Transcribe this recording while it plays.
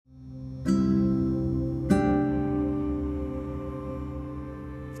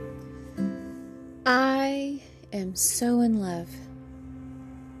am so in love.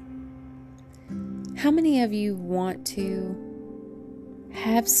 How many of you want to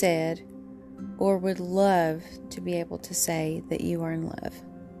have said or would love to be able to say that you are in love?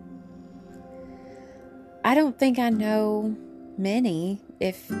 I don't think I know many,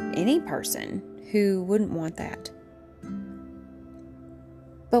 if any person, who wouldn't want that.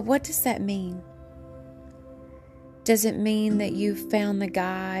 But what does that mean? Does it mean that you've found the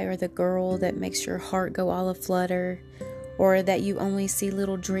guy or the girl that makes your heart go all aflutter, or that you only see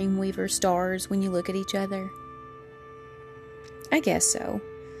little Dreamweaver stars when you look at each other? I guess so.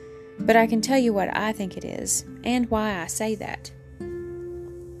 But I can tell you what I think it is, and why I say that.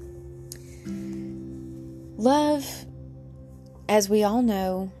 Love, as we all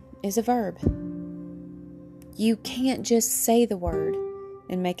know, is a verb. You can't just say the word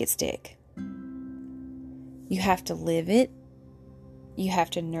and make it stick. You have to live it, you have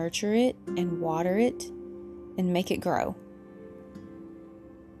to nurture it and water it and make it grow.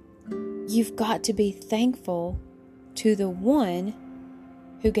 You've got to be thankful to the one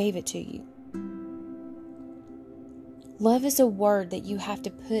who gave it to you. Love is a word that you have to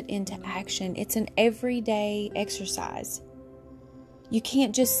put into action. It's an everyday exercise. You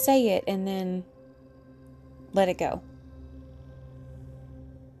can't just say it and then let it go.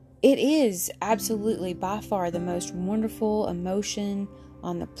 It is absolutely by far the most wonderful emotion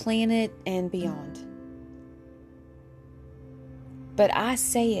on the planet and beyond. But I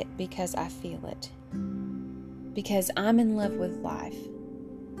say it because I feel it. Because I'm in love with life.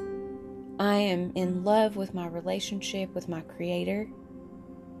 I am in love with my relationship with my Creator.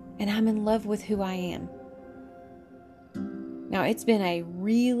 And I'm in love with who I am. Now, it's been a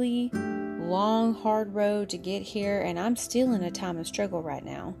really long, hard road to get here, and I'm still in a time of struggle right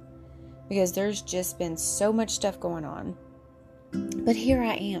now. Because there's just been so much stuff going on. But here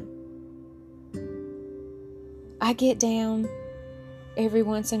I am. I get down every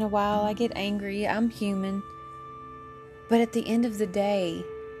once in a while. I get angry. I'm human. But at the end of the day,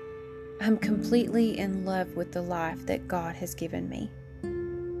 I'm completely in love with the life that God has given me.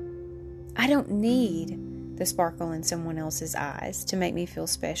 I don't need the sparkle in someone else's eyes to make me feel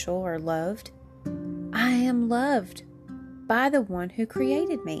special or loved. I am loved by the one who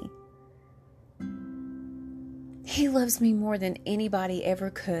created me. He loves me more than anybody ever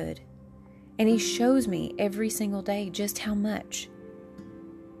could. And He shows me every single day just how much.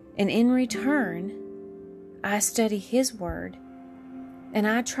 And in return, I study His Word. And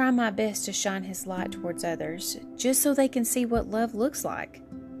I try my best to shine His light towards others, just so they can see what love looks like.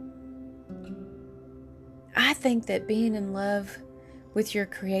 I think that being in love with your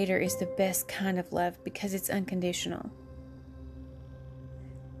Creator is the best kind of love because it's unconditional.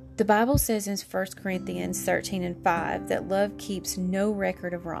 The Bible says in 1 Corinthians 13:5 that love keeps no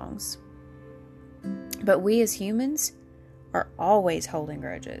record of wrongs. But we as humans are always holding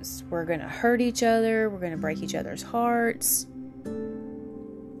grudges. We're going to hurt each other. We're going to break each other's hearts.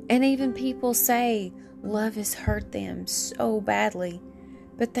 And even people say love has hurt them so badly.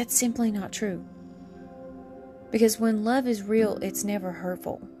 But that's simply not true. Because when love is real, it's never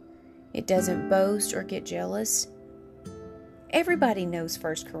hurtful. It doesn't boast or get jealous. Everybody knows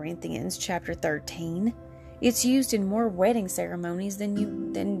 1 Corinthians chapter 13. It's used in more wedding ceremonies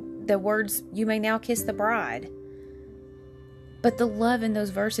than the words, "You may now kiss the bride." But the love in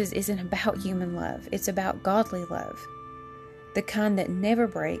those verses isn't about human love. It's about godly love. The kind that never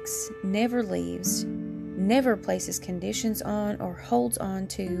breaks, never leaves, never places conditions on or holds on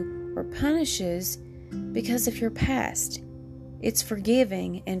to or punishes because of your past. It's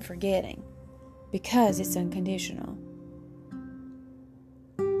forgiving and forgetting because it's unconditional.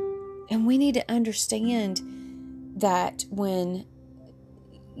 And we need to understand that when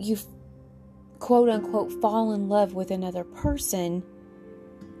you quote unquote fall in love with another person,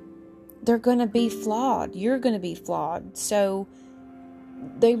 they're going to be flawed. You're going to be flawed. So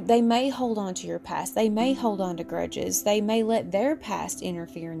they may hold on to your past. They may hold on to grudges. They may let their past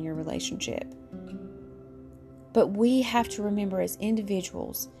interfere in your relationship. But we have to remember as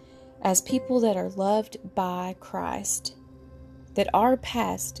individuals, as people that are loved by Christ, that our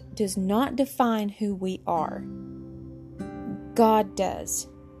past does not define who we are. God does.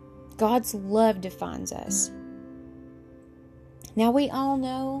 God's love defines us. Now we all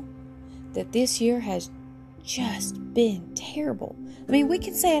know that this year has just been terrible. I mean, we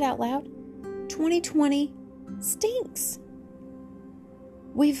can say it out loud. 2020 stinks.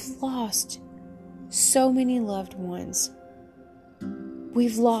 We've lost so many loved ones.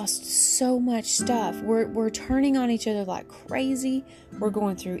 We've lost so much stuff. We're turning on each other like crazy. We're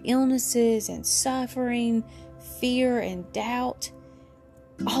going through illnesses and suffering, fear and doubt.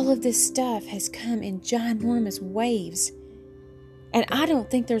 All of this stuff has come in ginormous waves. And I don't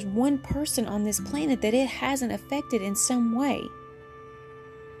think there's one person on this planet that it hasn't affected in some way.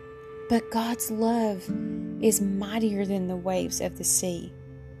 But God's love is mightier than the waves of the sea.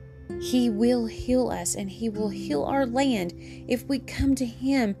 He will heal us, and He will heal our land if we come to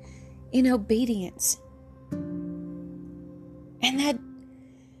Him in obedience. And that,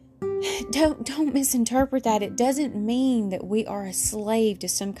 don't misinterpret that. It doesn't mean that we are a slave to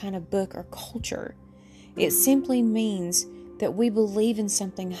some kind of book or culture. It simply means that we believe in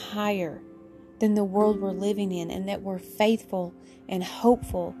something higher than the world we're living in, and that we're faithful and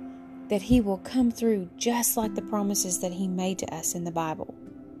hopeful that He will come through just like the promises that He made to us in the Bible.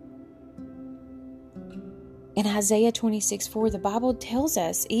 In Isaiah 26:4, the Bible tells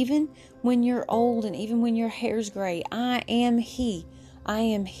us, even when you're old and even when your hair's gray, I am He. I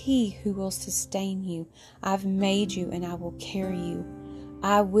am He who will sustain you. I've made you and I will carry you.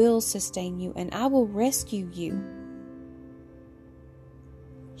 I will sustain you and I will rescue you.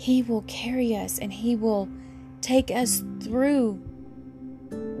 He will carry us and He will take us through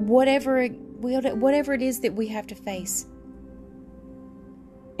whatever it is that we have to face.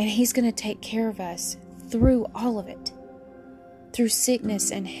 And He's going to take care of us through all of it. Through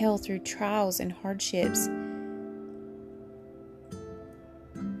sickness and health, through trials and hardships.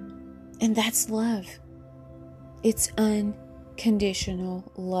 And that's love. It's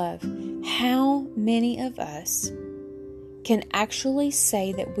unconditional love. How many of us can actually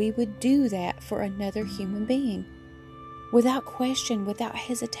say that we would do that for another human being? Without question, without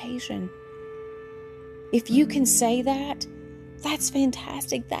hesitation. If you can say that, that's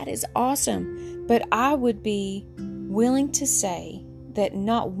fantastic. That is awesome. But I would be willing to say that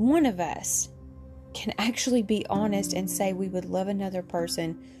not one of us can actually be honest and say we would love another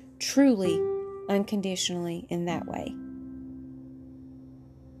person truly, unconditionally in that way.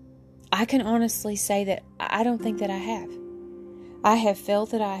 I can honestly say that I don't think that I have. I have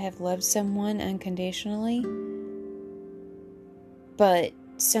felt that I have loved someone unconditionally, but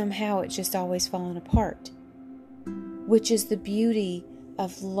somehow it's just always fallen apart. Which is the beauty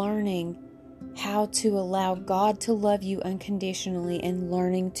of learning how to allow God to love you unconditionally and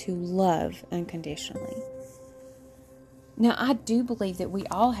learning to love unconditionally. Now, I do believe that we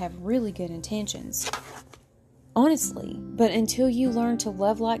all have really good intentions. Honestly. But until you learn to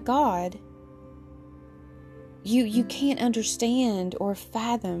love like God, you can't understand or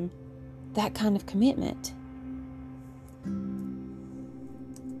fathom that kind of commitment.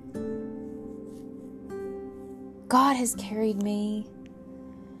 God has carried me.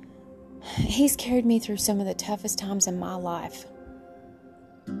 He's carried me through some of the toughest times in my life.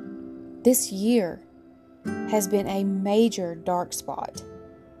 This year has been a major dark spot.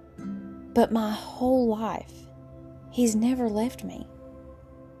 But my whole life, He's never left me.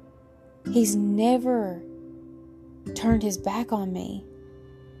 He's never turned His back on me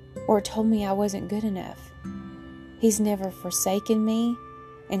or told me I wasn't good enough. He's never forsaken me,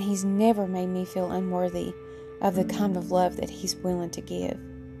 and He's never made me feel unworthy of the kind of love that He's willing to give.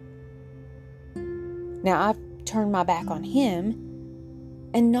 Now, I've turned my back on Him,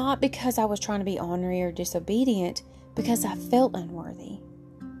 and not because I was trying to be ornery or disobedient, because I felt unworthy.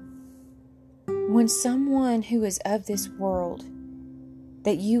 When someone who is of this world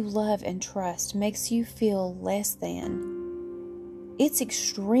that you love and trust makes you feel less than, it's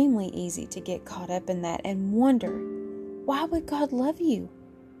extremely easy to get caught up in that and wonder, why would God love you?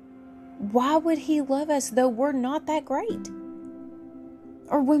 Why would He love us though we're not that great?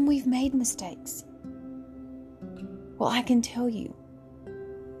 Or when we've made mistakes? Well, I can tell you,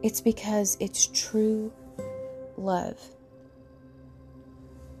 it's because it's true love.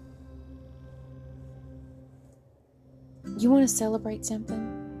 You want to celebrate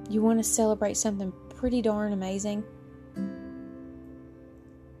something? You want to celebrate something pretty darn amazing?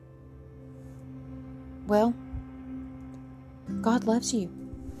 Well, God loves you.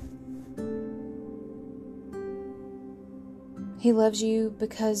 He loves you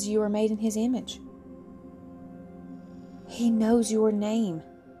because you are made in His image. He knows your name.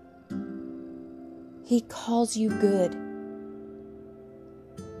 He calls you good.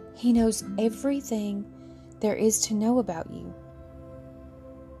 He knows everything there is to know about you.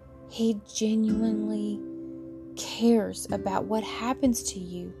 He genuinely cares about what happens to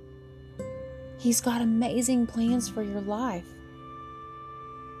you. He's got amazing plans for your life.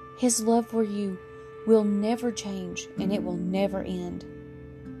 His love for you will never change, and it will never end.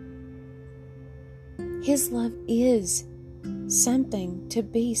 His love is something to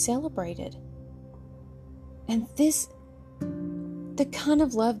be celebrated. And the kind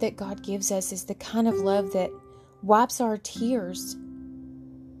of love that God gives us is the kind of love that wipes our tears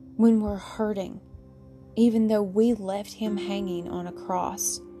when we're hurting, even though we left Him hanging on a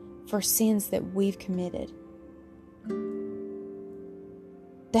cross for sins that we've committed.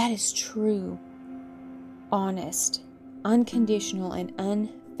 That is true, honest, unconditional, and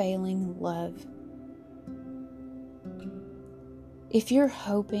unfailing love. If you're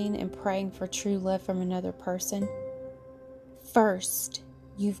hoping and praying for true love from another person, first,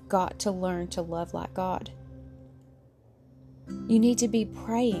 you've got to learn to love like God. You need to be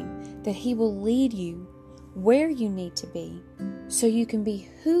praying that He will lead you where you need to be so you can be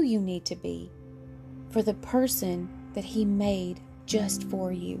who you need to be for the person that He made just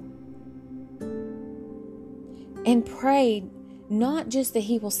for you. And pray not just that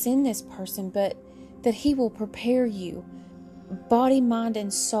He will send this person, but that He will prepare you, body, mind,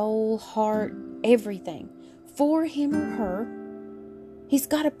 and soul, heart, everything, for him or her. He's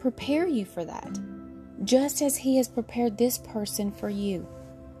got to prepare you for that, just as He has prepared this person for you.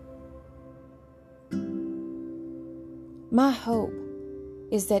 My hope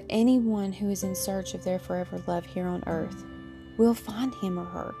is that anyone who is in search of their forever love here on earth will find him or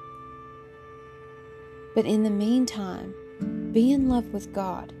her. But in the meantime, be in love with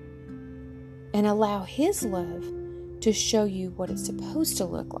God and allow His love to show you what it's supposed to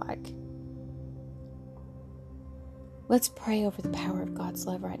look like. Let's pray over the power of God's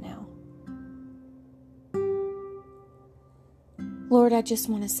love right now. Lord, I just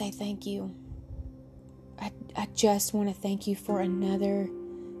want to say thank you. I just want to thank you for another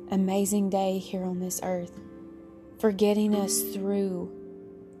amazing day here on this earth, for getting us through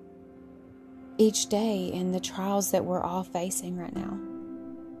each day and the trials that we're all facing right now.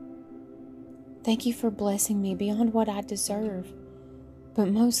 Thank you for blessing me beyond what I deserve, but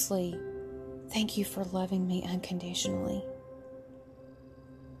mostly, thank you for loving me unconditionally.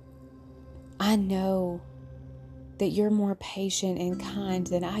 I know that you're more patient and kind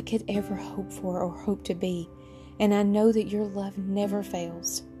than I could ever hope for or hope to be, and I know that your love never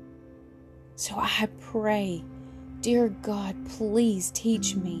fails. So I pray, dear God, please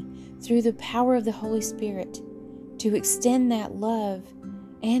teach me through the power of the Holy Spirit to extend that love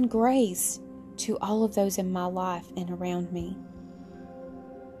and grace to all of those in my life and around me.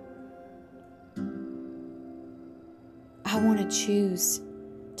 I want to choose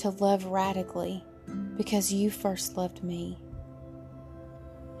to love radically because you first loved me.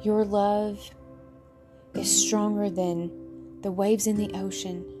 Your love is stronger than the waves in the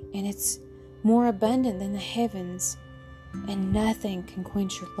ocean, and it's more abundant than the heavens, and nothing can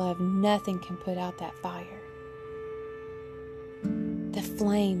quench your love. Nothing can put out that fire. The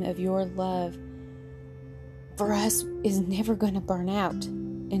flame of your love for us is never going to burn out,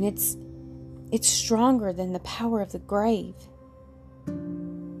 and it's stronger than the power of the grave.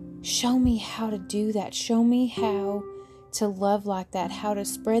 Show me how to do that. Show me how to love like that, how to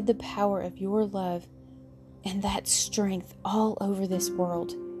spread the power of your love and that strength all over this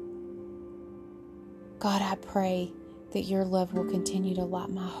world. God, I pray that your love will continue to light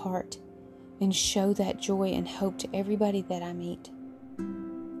my heart and show that joy and hope to everybody that I meet.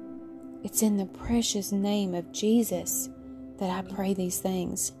 It's in the precious name of Jesus that I pray these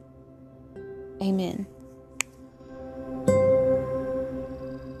things. Amen.